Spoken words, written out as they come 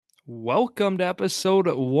Welcome to episode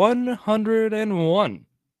 101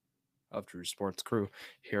 of Drew Sports Crew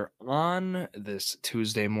here on this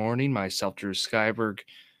Tuesday morning. Myself, Drew Skyberg,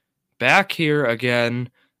 back here again.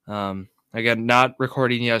 Again, not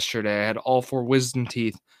recording yesterday. I had all four wisdom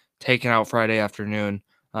teeth taken out Friday afternoon.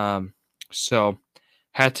 So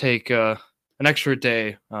had to take an extra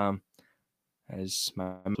day as my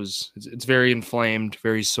mouth it's very inflamed,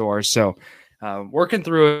 very sore. So working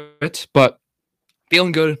through it, but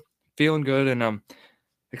feeling good, and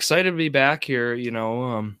excited to be back here,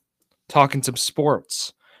 talking some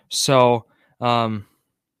sports. So,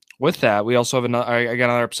 with that, we also have I got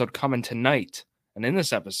another episode coming tonight. And in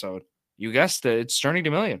this episode, you guessed it, it's Journey to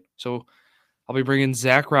Million. So, I'll be bringing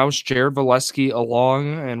Zach Roush, Jared Valesky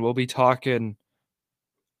along, and we'll be talking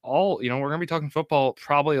we're going to be talking football,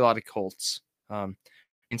 probably a lot of Colts. In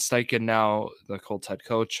Steichen now, the Colts head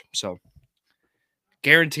coach. So,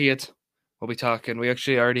 guarantee it. We'll be talking. We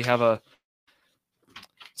actually already have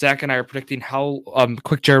Zach and I are predicting how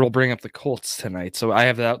quick Jared will bring up the Colts tonight. So I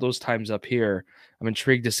have those times up here. I'm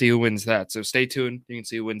intrigued to see who wins that. So stay tuned. You can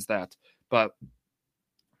see who wins that. But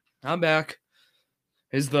I'm back.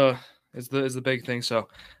 Is the big thing. So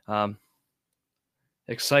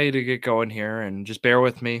excited to get going here, and just bear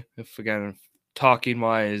with me if again talking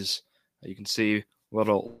wise you can see a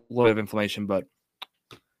little bit of inflammation, but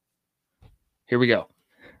here we go.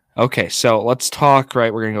 Okay, so let's talk,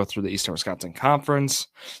 right? We're going to go through the Eastern Wisconsin Conference.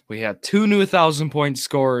 We had two new 1,000-point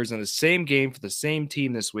scorers in the same game for the same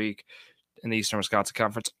team this week in the Eastern Wisconsin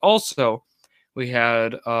Conference. Also, we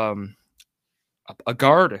had a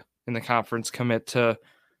guard in the conference commit to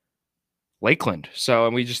Lakeland.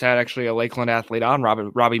 And we just had actually a Lakeland athlete on,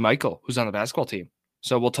 Robbie Michael, who's on the basketball team.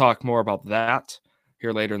 So we'll talk more about that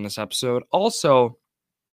here later in this episode. Also,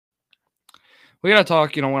 we got to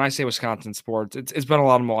talk, when I say Wisconsin sports, it's been a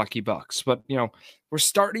lot of Milwaukee Bucks, but, we're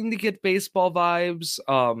starting to get baseball vibes.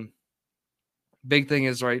 Big thing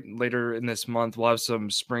is right later in this month, we'll have some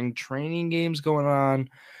spring training games going on.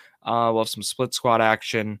 We'll have some split squad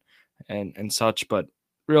action and such, but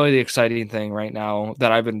really the exciting thing right now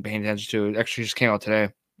that I've been paying attention to, it actually just came out today.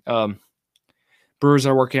 Brewers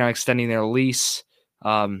are working on extending their lease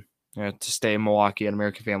to stay in Milwaukee at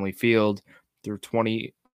American Family Field through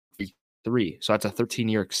 2023. So that's a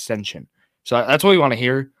 13-year extension. So that's what we want to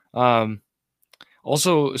hear.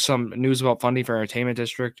 Also, some news about funding for Entertainment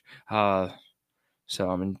District. So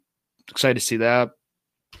I'm excited to see that.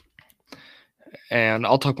 And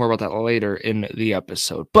I'll talk more about that later in the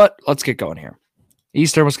episode. But let's get going here.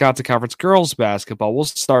 Eastern Wisconsin Conference girls basketball. We'll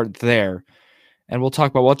start there. And we'll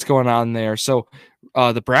talk about what's going on there. So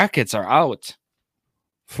the brackets are out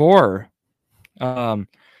for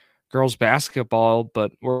girls basketball,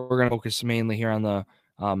 but we're going to focus mainly here on the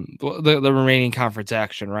remaining conference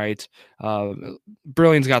action, right?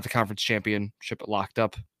 Brilliant's got the conference championship locked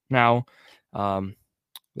up now. They're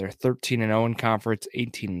 13-0 in conference,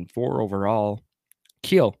 18-4 overall.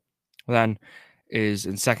 Kiel then is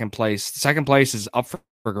in second place. Second place is up for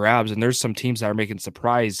grabs, and there's some teams that are making a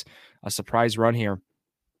surprise run here.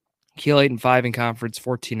 Kiel 8-5 in conference,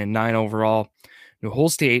 14-9 overall. New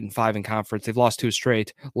Holstein 8-5 in conference. They've lost two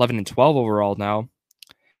straight, 11-12 overall now.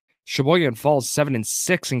 Sheboygan Falls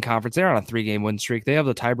 7-6 in conference. They're on a 3-game win streak. They have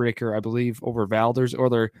the tiebreaker, I believe, over Valders,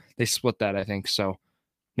 or they split that, I think. So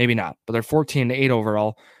maybe not, but they're 14-8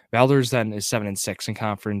 overall. Valders then is 7-6 in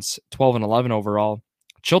conference, 12-11 overall.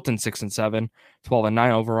 Chilton 6-7,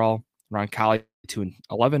 12-9 overall. Roncalli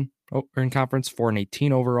 2-11 in conference,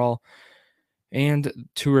 4-18 overall. And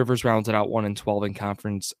Two Rivers rounds it out 1-12 in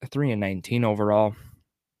conference, 3-19 overall.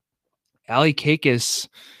 Ali Kakis,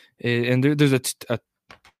 and there's a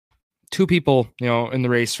two people, in the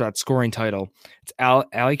race for that scoring title. It's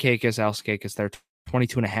Ali Kakis, Alice Kakis. They're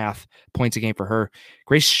 22.5 points a game for her.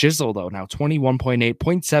 Grace Shizzle, though, now 21.8,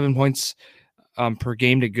 0.7 points per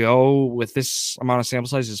game to go with this amount of sample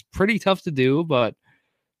size is pretty tough to do, but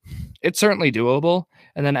it's certainly doable.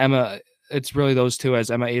 And then Emma, it's really those two, as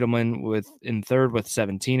Emma Edelman in third with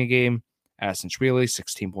 17 a game, Addison Schwele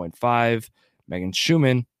 16.5, Megan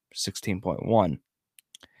Schumann 16.1. And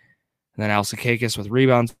then Alison Kakis with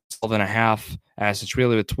rebounds 12.5, Addison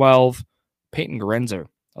Schwele with 12, Peyton Garenzer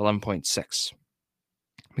 11.6.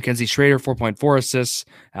 Mackenzie Schrader 4.4 assists,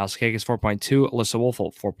 Alice Kakis 4.2, Alyssa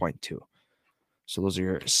Wolfold 4.2. So those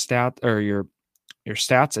are your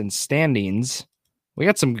stats and standings. We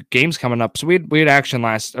got some games coming up. So we had action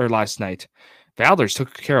last night. Valders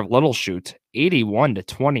took care of Little Chute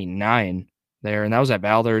 81-29 there, and that was at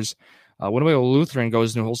Valders. Winnebago Lutheran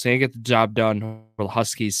goes to New Holstein. They get the job done for the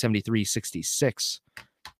Huskies 73-66.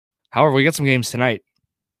 However, we got some games tonight.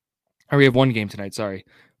 Or we have one game tonight, sorry.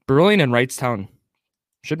 Brilliant and Wrightstown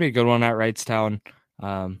Should be a good one at Wrightstown.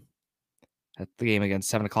 At the game again,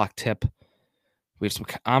 7:00 tip. We have some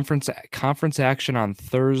conference action on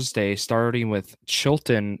Thursday, starting with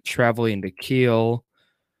Chilton traveling to Kiel.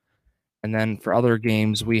 And then for other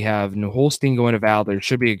games, we have New Holstein going to Valor.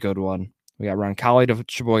 Should be a good one. We got Roncalli to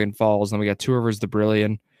Sheboygan Falls. Then we got Two Rivers to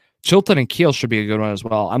Brillion. Chilton and Kiel should be a good one as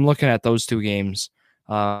well. I'm looking at those two games.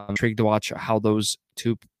 I'm intrigued to watch how those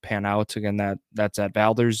two pan out. Again, that's at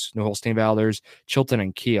Valders, New Holstein Valders, Chilton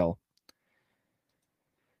and Kiel.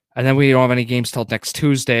 And then we don't have any games till next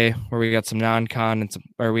Tuesday, where we got some non-con and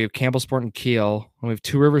where we have Campbellsport and Kiel, and we have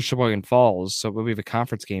Two Rivers, Sheboygan Falls. So we have a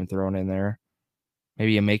conference game thrown in there,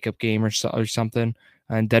 maybe a makeup game or something.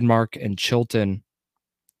 And Denmark and Chilton,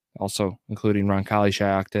 also including Roncalli,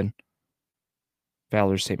 Shiocton,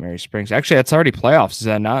 Valders, St. Mary Springs. Actually, that's already playoffs. Is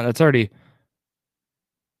that not? That's already.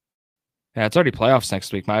 Yeah, it's already playoffs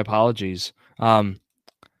next week. My apologies.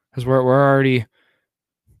 Because we're already.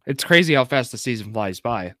 It's crazy how fast the season flies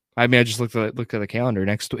by. I mean, I just looked at the calendar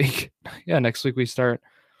next week. Yeah, next week we start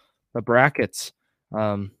the brackets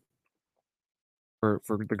for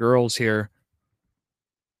the girls here.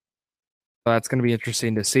 So that's going to be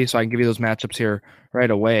interesting to see. So I can give you those matchups here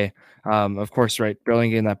right away. Of course, right,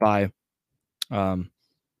 Brilliant getting that bye.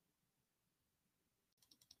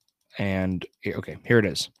 And okay, here it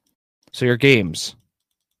is. So your games.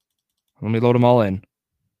 Let me load them all in.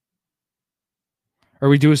 Or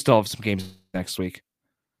we do still have some games next week.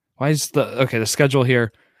 Why is the schedule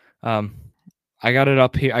here? I got it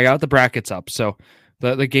up here. I got the brackets up. So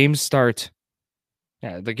the games start.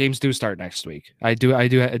 Yeah, the games do start next week. I did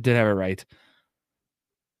have it right.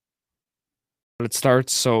 But it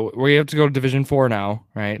starts. So we have to go to Division 4 now,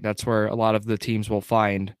 right? That's where a lot of the teams will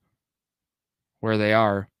find where they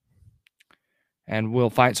are. And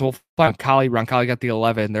we'll find Roncalli got the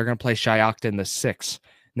 11. They're going to play Shiocton the 6.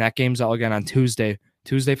 And that game's all again on Tuesday.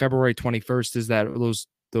 Tuesday, February 21st is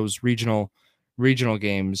those regional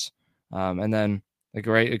games. And then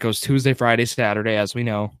it goes Tuesday, Friday, Saturday, as we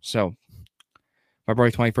know. So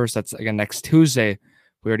February 21st, that's again next Tuesday.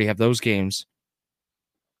 We already have those games.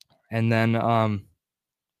 And then on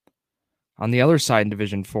the other side in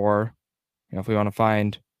Division 4, if we want to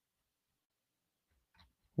find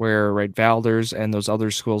where Valders and those other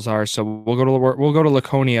schools are. So we'll go to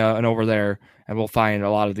Laconia and over there, and we'll find a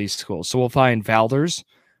lot of these schools. So we'll find Valders,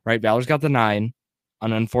 right? Valders got the 9.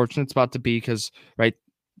 An unfortunate spot to be because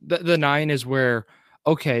the 9 is where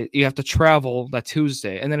you have to travel that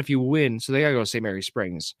Tuesday, and then if you win, so they gotta go to St. Mary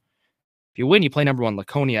Springs. If you win, you play number 1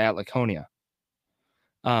 Laconia at Laconia.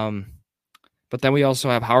 But then we also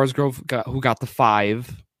have Howard's Grove who got the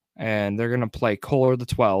 5, and they're gonna play Kohler the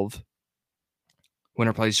 12.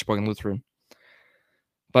 Winner plays Sheboygan Lutheran.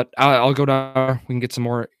 But I'll go down. We can get some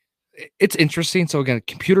more. It's interesting. So again,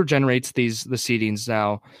 computer generates the seedings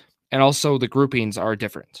now, and also the groupings are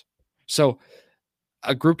different. So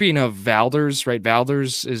a grouping of Valders, right?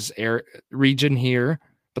 Valders is region here,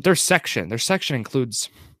 but their section includes.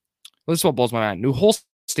 Well, this is what blows my mind. New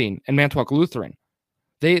Holstein and Manitowoc Lutheran.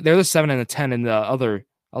 They're the 7 and the 10 in the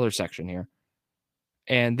other section here,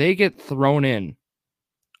 and they get thrown in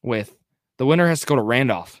with. The winner has to go to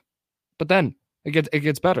Randolph, but then it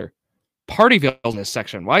gets better. Partyville in this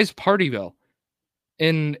section. Why is Partyville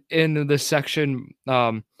in this section?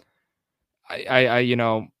 I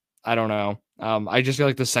don't know. I just feel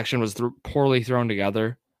like this section was poorly thrown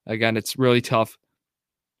together. Again, it's really tough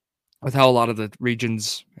with how a lot of the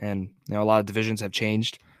regions and a lot of divisions have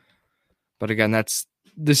changed. But again,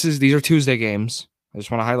 these are Tuesday games. I just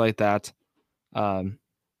want to highlight that.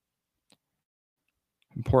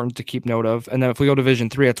 Important to keep note of. And then if we go to Division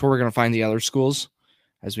 3, that's where we're going to find the other schools.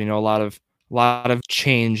 As we know, a lot of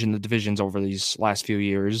change in the divisions over these last few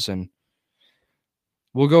years. And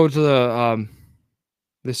we'll go to the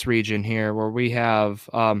this region here where we have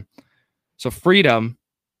so Freedom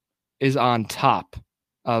is on top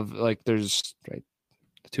of there's the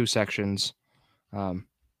 2 sections.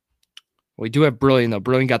 We do have Brilliant though.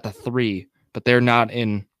 Brilliant got the 3, but they're not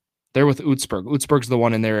in. They're with Utzberg. Utzberg's the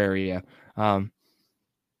one in their area.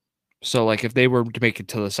 So if they were to make it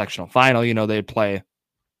to the sectional final, they'd play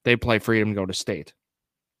Freedom and go to state.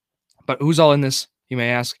 But who's all in this, you may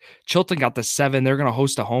ask? Chilton got the 7. They're going to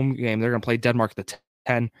host a home game. They're going to play Denmark the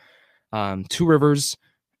 10. Two Rivers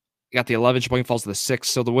got the 11. Sheboygan Falls the 6.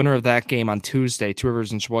 So the winner of that game on Tuesday, Two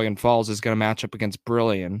Rivers and Sheboygan Falls, is going to match up against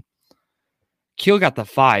Brilliant. Kiel got the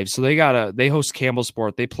 5. So they host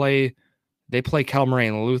Campbellsport. They play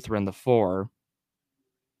Calmaraine Lutheran the 4.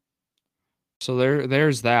 So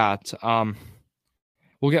there's that.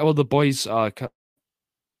 We'll get the boys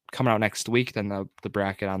coming out next week. Then the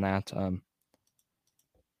bracket on that.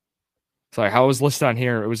 Sorry, how it was listed on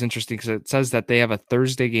here, it was interesting because it says that they have a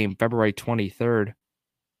Thursday game, February 23rd.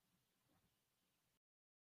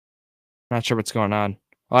 Not sure what's going on.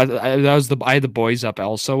 I had the boys up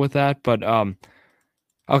also with that, but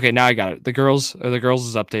okay, now I got it. The girls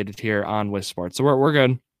is updated here on Wii Sports, so we're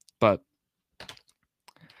good. But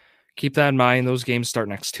keep that in mind. Those games start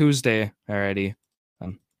next Tuesday already,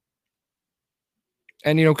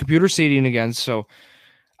 and computer seating again. So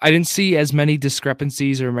I didn't see as many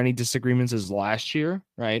discrepancies or many disagreements as last year,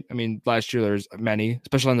 right? I mean, last year there's many,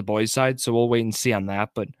 especially on the boys' side. So we'll wait and see on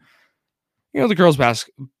that. But the girls'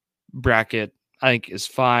 bracket I think is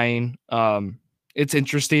fine. It's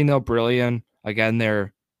interesting though. Brilliant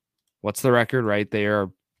again. What's the record, right? They are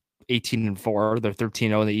 18-4. They're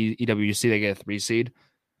 13-0 in the EWC. They get a 3 seed.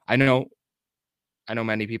 I know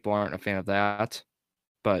many people aren't a fan of that,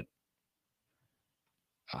 but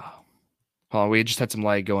hold on, we just had some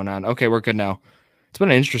lag going on. Okay, we're good now. It's been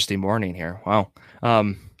an interesting morning here. Wow.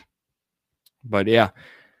 But yeah,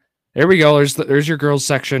 there we go. There's your girls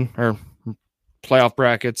section or playoff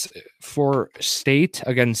brackets for state.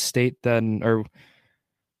 Again, state then, or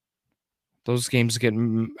those games get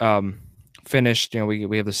finished.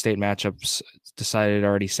 We have the state matchups decided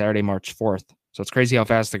already Saturday, March 4th. So it's crazy how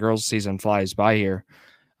fast the girls' season flies by here.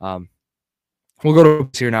 We'll go to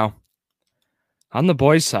here now. On the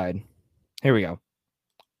boys' side, here we go.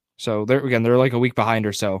 So they're like a week behind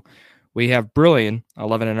or so. We have Brilliant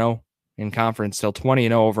 11-0 in conference, still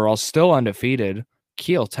 20-0 overall, still undefeated.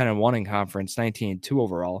 Kiel 10-1 in conference, 19-2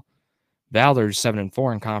 overall. Valders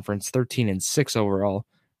 7-4 in conference, 13-6 overall.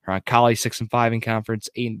 Roncalli 6-5 in conference,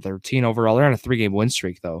 8-13 overall. They're on a 3-game win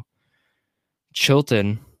streak though.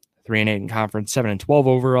 Chilton 3-8 in conference, 7-12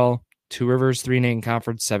 overall. Two Rivers 3-8 in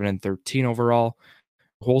conference, 7-13 overall.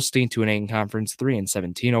 Holstein 2-8 in conference,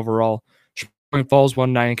 3-17 overall. Sheboygan Falls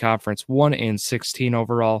 1-9 in conference, 1-16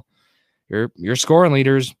 overall. Your scoring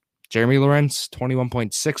leaders: Jeremy Lawrence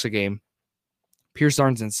 21.6 a game. Pierce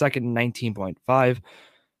Arns in second, 19.5.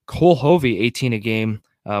 Cole Hovey 18 a game.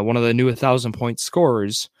 One of the new 1,000-point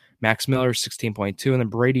scorers. Max Miller 16.2, and then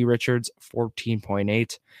Brady Richards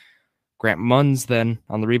 14.8. Grant Munns then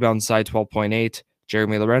on the rebound side 12.8.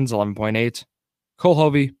 Jeremy Lorenz 11.8. Cole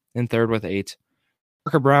Hovey in third with 8.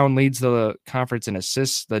 Parker Brown leads the conference in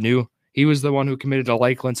assists. He was the one who committed to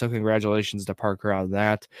Lakeland, so congratulations to Parker on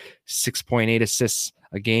that. 6.8 assists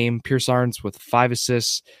a game. Pierce Arns with 5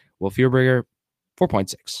 assists. Will Fierberger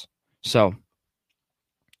 4.6. So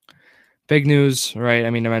big news, right? I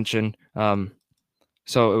mean, I mentioned.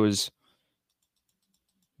 So it was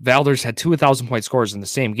Valders had 2 1,000-point scores in the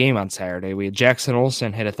same game on Saturday. We had Jackson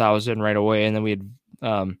Olsen hit 1,000 right away, and then we had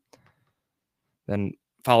then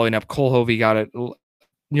following up, Cole Hovey got it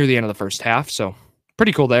near the end of the first half. So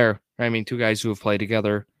pretty cool there. I mean, two guys who have played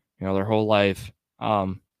together, their whole life,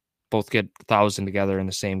 both get 1,000 together in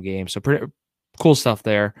the same game. So pretty cool stuff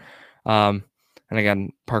there. And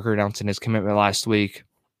again, Parker announcing his commitment last week.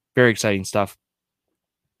 Very exciting stuff.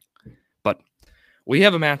 But we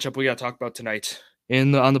have a matchup we got to talk about tonight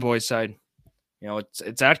on the boys' side.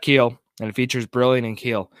 It's at Kiel, and it features Brilliant and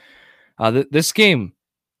Kiel. This game,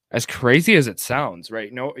 as crazy as it sounds,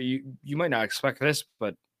 right? No, you might not expect this,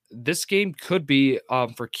 but this game could be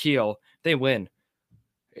for Kiel. They win.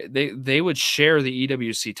 They would share the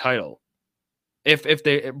EWC title if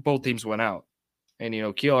both teams went out. And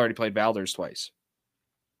Kiel already played Valders twice.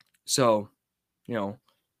 So,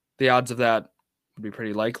 the odds of that would be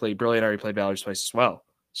pretty likely. Brilliant already played Valders twice as well.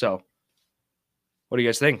 So, what do you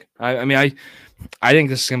guys think? I mean, I think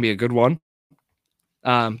this is gonna be a good one.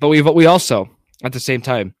 But we also at the same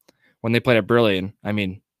time, when they played at Brilliant, I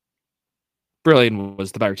mean, Brilliant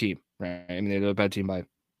was the better team, right? I mean, they're the better team by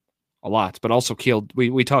a lot. But also Kiel,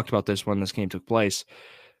 we talked about this when this game took place.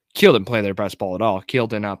 Kiel didn't play their best ball at all. Kiel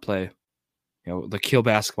did not play, the Kiel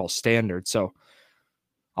basketball standard. So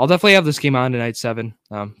I'll definitely have this game on tonight, 7.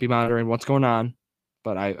 Be monitoring what's going on.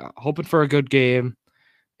 But I'm hoping for a good game.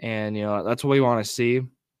 And, that's what we want to see.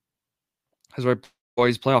 Because our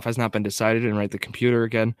boys' playoff has not been decided. And, the computer,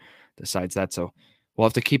 again, decides that. So we'll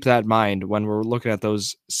have to keep that in mind when we're looking at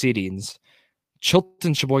those seedings.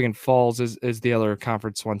 Chilton, Sheboygan Falls is the other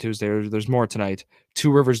conference one Tuesday. There's more tonight.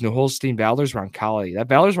 Two Rivers, New Holstein, Valders, Roncalli. That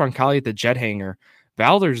Valders, Roncalli at the Jet Hangar.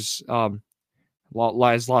 Valders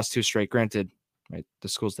has lost 2 straight, granted, right, the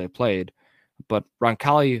schools they played. But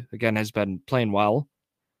Roncalli, again, has been playing well.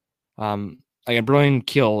 Again, Brilliant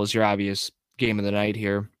Kiel is your obvious game of the night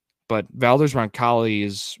here. But Valders, Roncalli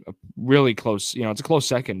is really close. It's a close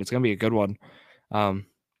second. It's going to be a good one. And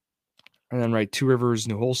then, Two Rivers,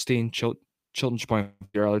 New Holstein, Chilton, Sheboygan,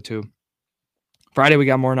 your other 2. Friday, we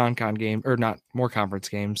got more non-con game, or not, more conference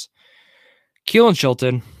games. Kiel and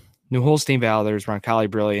Chilton, New Holstein Valors, Roncalli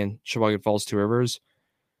Brilliant, Sheboygan Falls, Two Rivers.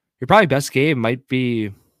 Your probably best game might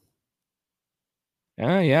be.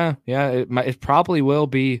 Yeah. It probably will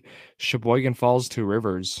be Sheboygan Falls, Two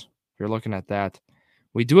Rivers. If you're looking at that,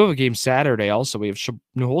 we do have a game Saturday. Also, we have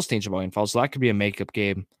New Holstein, Sheboygan Falls, so that could be a makeup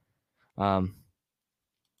game.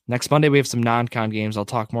 Next Monday we have some non-con games. I'll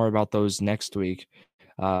talk more about those next week.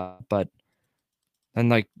 But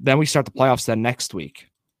then we start the playoffs. Then next week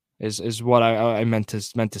is what I meant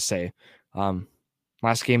to say.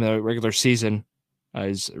 Last game of the regular season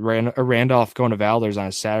is Randolph going to Valders on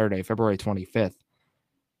a Saturday, February 25th.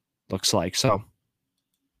 Looks like so.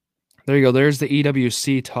 There you go. There's the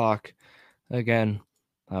EWC talk again.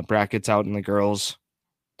 Brackets out in the girls.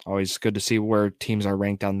 Always good to see where teams are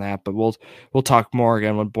ranked on that. But we'll talk more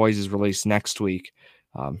again when boys is released next week.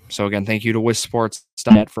 So again, thank you to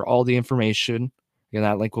WisSports.net for all the information. Again,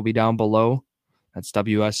 that link will be down below. That's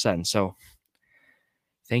WSN. So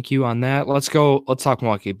thank you on that. Let's talk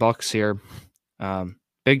Milwaukee Bucks here.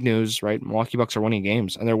 Big news, right? Milwaukee Bucks are winning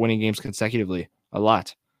games, and they're winning games consecutively a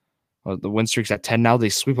lot. Well, the win streak's at 10 now. They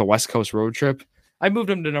sweep a West Coast road trip. I moved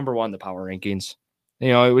them to number 1 in the power rankings.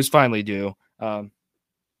 It was finally due. I'm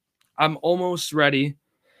almost ready.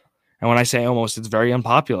 And when I say almost, it's very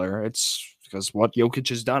unpopular. It's because what Jokic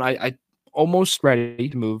has done. I almost ready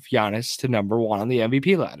to move Giannis to number 1 on the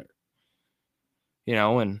MVP ladder.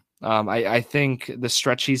 I think the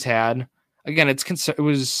stretch he's had, again, it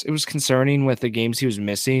was concerning with the games he was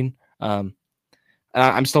missing.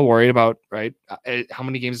 I'm still worried about, right, how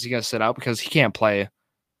many games is he going to sit out, because he can't play.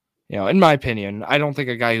 In my opinion, I don't think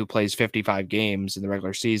a guy who plays 55 games in the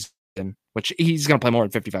regular season, which he's going to play more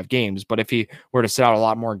than 55 games, but if he were to sit out a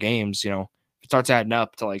lot more games, it starts adding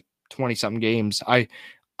up to like 20-something games. I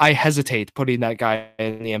hesitate putting that guy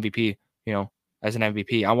in the MVP, as an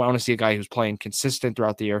MVP. I want to see a guy who's playing consistent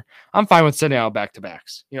throughout the year. I'm fine with sitting out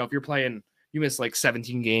back-to-backs. If you're playing, you miss like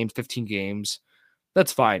 17 games, 15 games,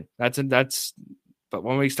 that's fine. But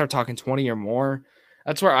when we start talking 20 or more,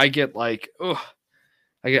 that's where I get like,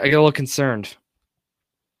 I get a little concerned.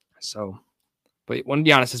 So, but when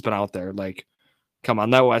Giannis has been out there, like, come on,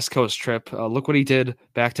 that West Coast trip, look what he did,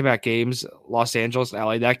 back-to-back games, Los Angeles,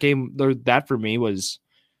 LA. That game, that for me was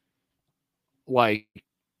like,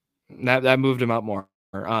 that moved him up more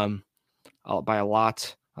by a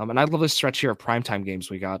lot. And I love this stretch here of primetime games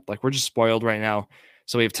we got. Like, we're just spoiled right now.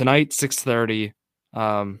 So we have tonight, 6:30,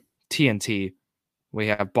 TNT. We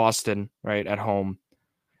have Boston, right, at home.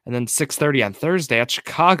 And then 6:30 on Thursday at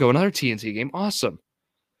Chicago, another TNT game. Awesome.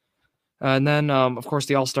 And then, of course,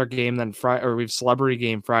 the All-Star game. Then we have Celebrity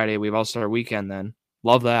Game Friday. We have All-Star Weekend then.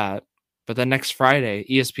 Love that. But then next Friday,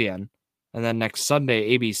 ESPN. And then next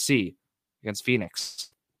Sunday, ABC against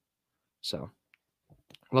Phoenix. So,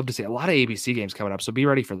 love to see a lot of ABC games coming up. So be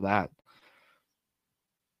ready for that.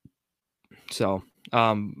 So,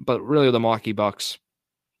 but really the Milwaukee Bucks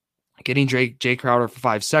getting Jay Crowder for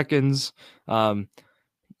 5 seconds.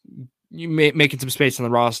 You making some space on the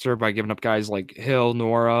roster by giving up guys like Hill,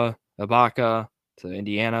 Nora, Ibaka to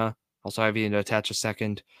Indiana. Also having to attach a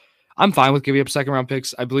second. I'm fine with giving up second-round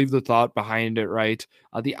picks. I believe the thought behind it, right?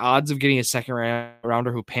 The odds of getting a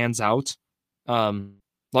second-rounder who pans out,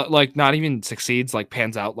 like not even succeeds, like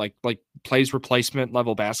pans out, like plays replacement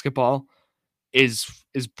level basketball, is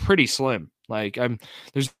pretty slim. Like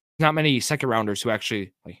there's not many second-rounders who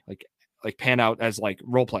actually like pan out as like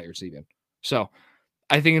role players even. So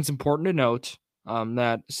I think it's important to note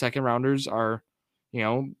that second-rounders are,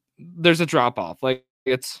 there's a drop-off. Like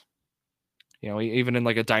it's, even in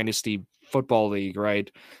like a dynasty football league,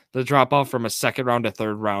 right? The drop off from a second round to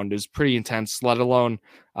third round is pretty intense, let alone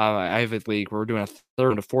I have a league where we're doing a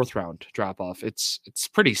third and fourth round drop off. It's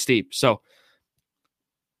pretty steep. So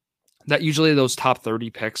that usually those top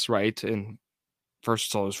 30 picks, right? And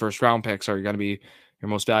those first round picks are going to be your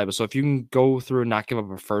most valuable. So if you can go through and not give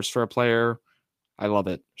up a first for a player, I love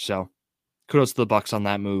it. So kudos to the Bucks on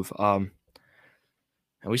that move. And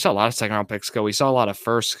we saw a lot of second round picks go. We saw a lot of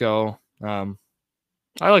firsts go.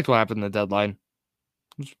 I liked what happened in the deadline.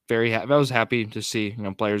 I was happy to see,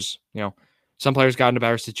 players, some players got into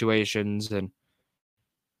better situations, and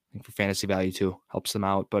I think for fantasy value too, helps them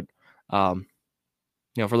out. But,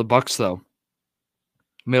 for the Bucks though,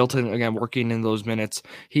 Middleton, again, working in those minutes.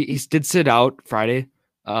 He did sit out Friday.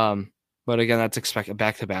 But again, that's expected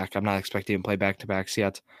back-to-back. I'm not expecting him to play back-to-backs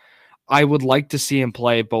yet. I would like to see him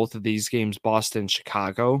play both of these games, Boston,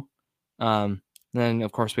 Chicago. Then,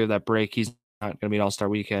 of course, we have that break. He's not going to be an All-Star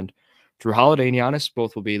weekend. Drew Holiday and Giannis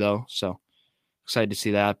both will be, though. So excited to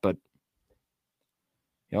see that. But,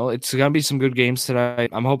 it's going to be some good games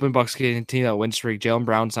tonight. I'm hoping Bucks can continue that win streak. Jaylen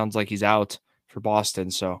Brown sounds like he's out for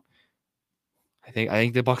Boston. So I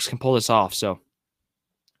think the Bucks can pull this off. So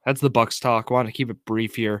that's the Bucks talk. Want to keep it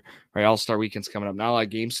brief here. Right, All-Star Weekend's coming up. Not a lot of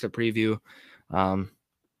games to preview.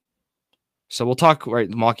 So we'll talk, right,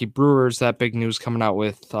 the Milwaukee Brewers, that big news coming out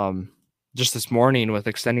with just this morning with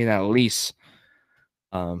extending that lease.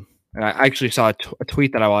 And I actually saw a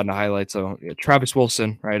tweet that I wanted to highlight. So Travis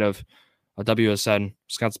Wilson, right, of WSN,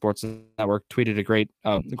 Wisconsin Sports Network, tweeted a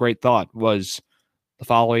great thought, was the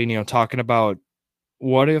following, talking about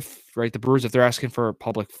what if, right, the Brewers, if they're asking for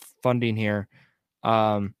public funding here,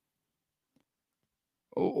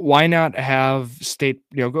 why not have state,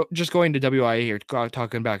 just going to WIA here,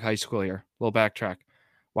 talking back high school here, a little backtrack.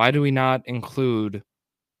 Why do we not include,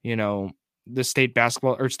 the state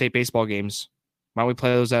basketball or state baseball games? Why don't we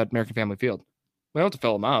play those at American Family Field? We don't have to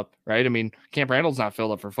fill them up, right? I mean, Camp Randall's not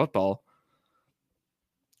filled up for football.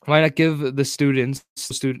 Why not give the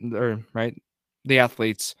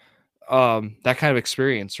athletes, that kind of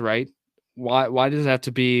experience, right? Why does it have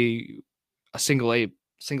to be a single A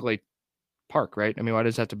park, right? I mean, why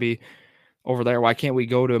does it have to be over there? Why can't we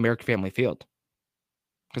go to American Family Field?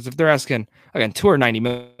 Because if they're asking, again, $290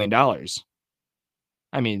 million,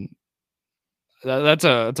 I mean, that's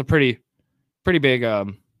a pretty big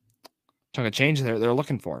chunk of change they're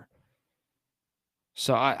looking for.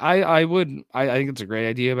 So I think it's a great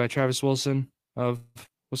idea by Travis Wilson of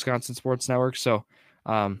Wisconsin Sports Network. So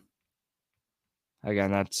again,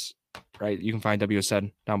 that's right. You can find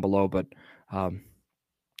WSN down below, but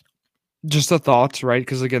just the thoughts, right?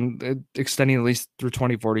 Because again, extending at least through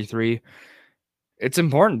 2043, it's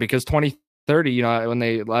important because 2030, when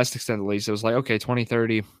they last extended the lease, it was like, okay,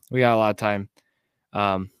 2030, we got a lot of time.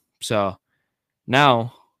 So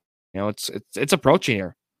now, it's approaching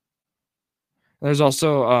here. There's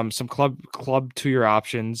also some club 2-year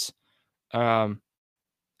options in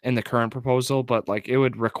the current proposal, but like it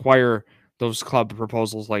would require those club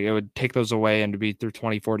proposals, like it would take those away and to be through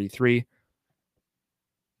 2043.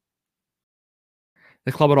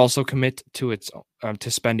 The club would also commit to its to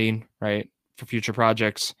spending, right, for future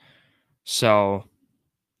projects. So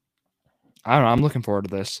I don't know. I'm looking forward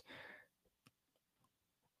to this.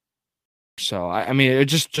 So I mean, I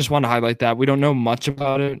just want to highlight that we don't know much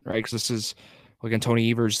about it, right? Because this is, again, Tony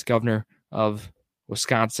Evers, the governor of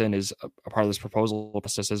Wisconsin, is a part of this proposal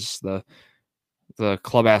process as the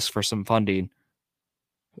club asks for some funding.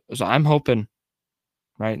 So I'm hoping,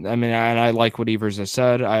 right? I mean, and I like what Evers has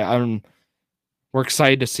said. We're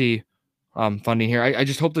excited to see funding here. I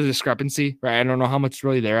just hope the discrepancy, right? I don't know how much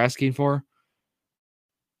really they're asking for.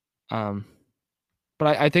 But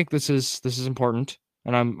I think this is important,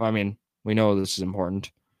 and we know this is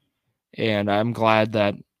important, and I'm glad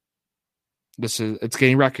that it's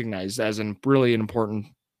getting recognized as really an important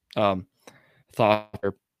thought.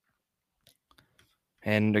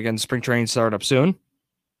 And again, spring training start up soon,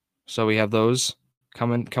 so we have those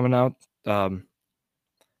coming out.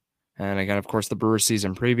 And again, of course, the Brewers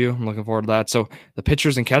season preview. I'm looking forward to that. So the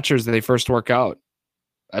pitchers and catchers, they first work out.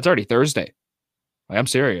 That's already Thursday. I'm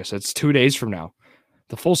serious. It's 2 days from now.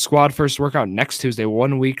 The full squad first workout next Tuesday,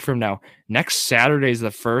 1 week from now. Next Saturday is the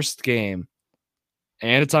first game,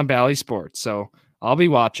 and it's on Bally Sports. So I'll be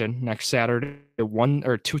watching next Saturday at 1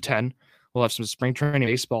 or 2:10. We'll have some spring training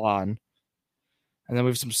baseball on, and then we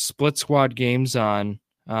have some split squad games on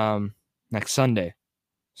next Sunday.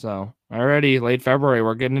 So already late February,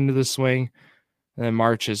 we're getting into the swing, and then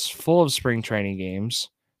March is full of spring training games.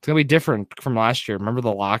 It's gonna be different from last year. Remember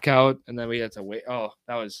the lockout, and then we had to wait. Oh,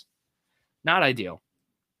 that was not ideal.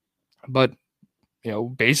 But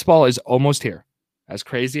baseball is almost here. As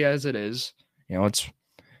crazy as it is,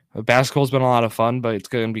 basketball's been a lot of fun, but it's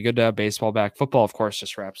going to be good to have baseball back. Football, of course,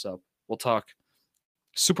 just wraps up. We'll talk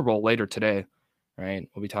Super Bowl later today, right?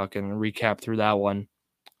 We'll be talking a recap through that one.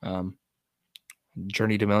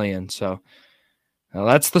 Journey to Million. So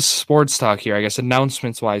that's the sports talk here. I guess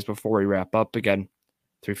announcements wise, before we wrap up, again,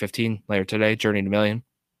 3:15 later today, Journey to Million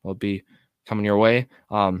will be coming your way.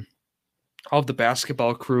 All of the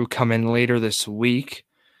basketball crew come in later this week.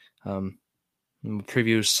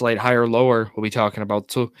 Preview slate higher, lower. We'll be talking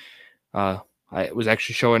about. So I was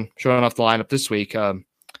actually showing off the lineup this week.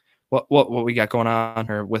 What we got going on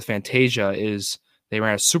here with Fantasia is they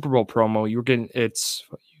ran a Super Bowl promo. You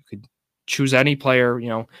could choose any player,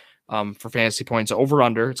 for fantasy points over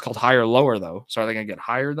under. It's called higher, lower though. So are they going to get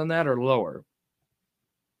higher than that or lower?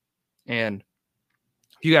 And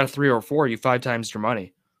if you got a 3 or 4, you 5 times your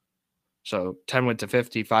money. So 10 went to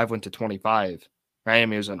 50, 5 went to 25. Right? I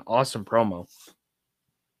mean, it was an awesome promo.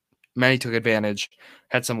 Many took advantage.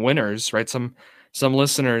 Had some winners, right? Some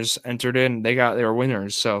listeners entered in. They were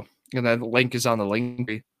winners. So that link is on the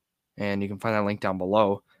link, and you can find that link down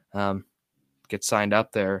below. Get signed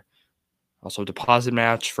up there. Also, deposit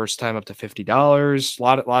match, first time up to $50. A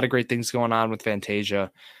lot of great things going on with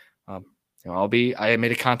Fantasia. I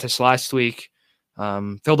made a contest last week,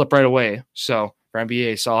 filled up right away. So for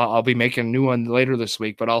NBA, so I'll be making a new one later this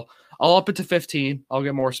week. But I'll up it to 15. I'll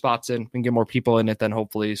get more spots in and get more people in it then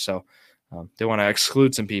hopefully. So they want to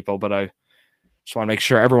exclude some people, but I just want to make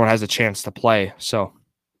sure everyone has a chance to play. So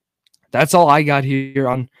that's all I got here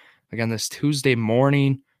on, again, this Tuesday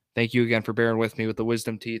morning. Thank you again for bearing with me with the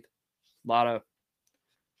wisdom teeth. A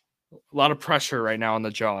lot of pressure right now on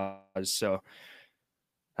the jaws. So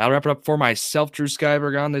I'll wrap it up for myself, Drew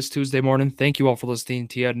Skyberg, on this Tuesday morning. Thank you all for listening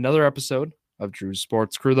to yet another episode of Drew's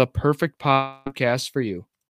Sports Crew, the perfect podcast for you.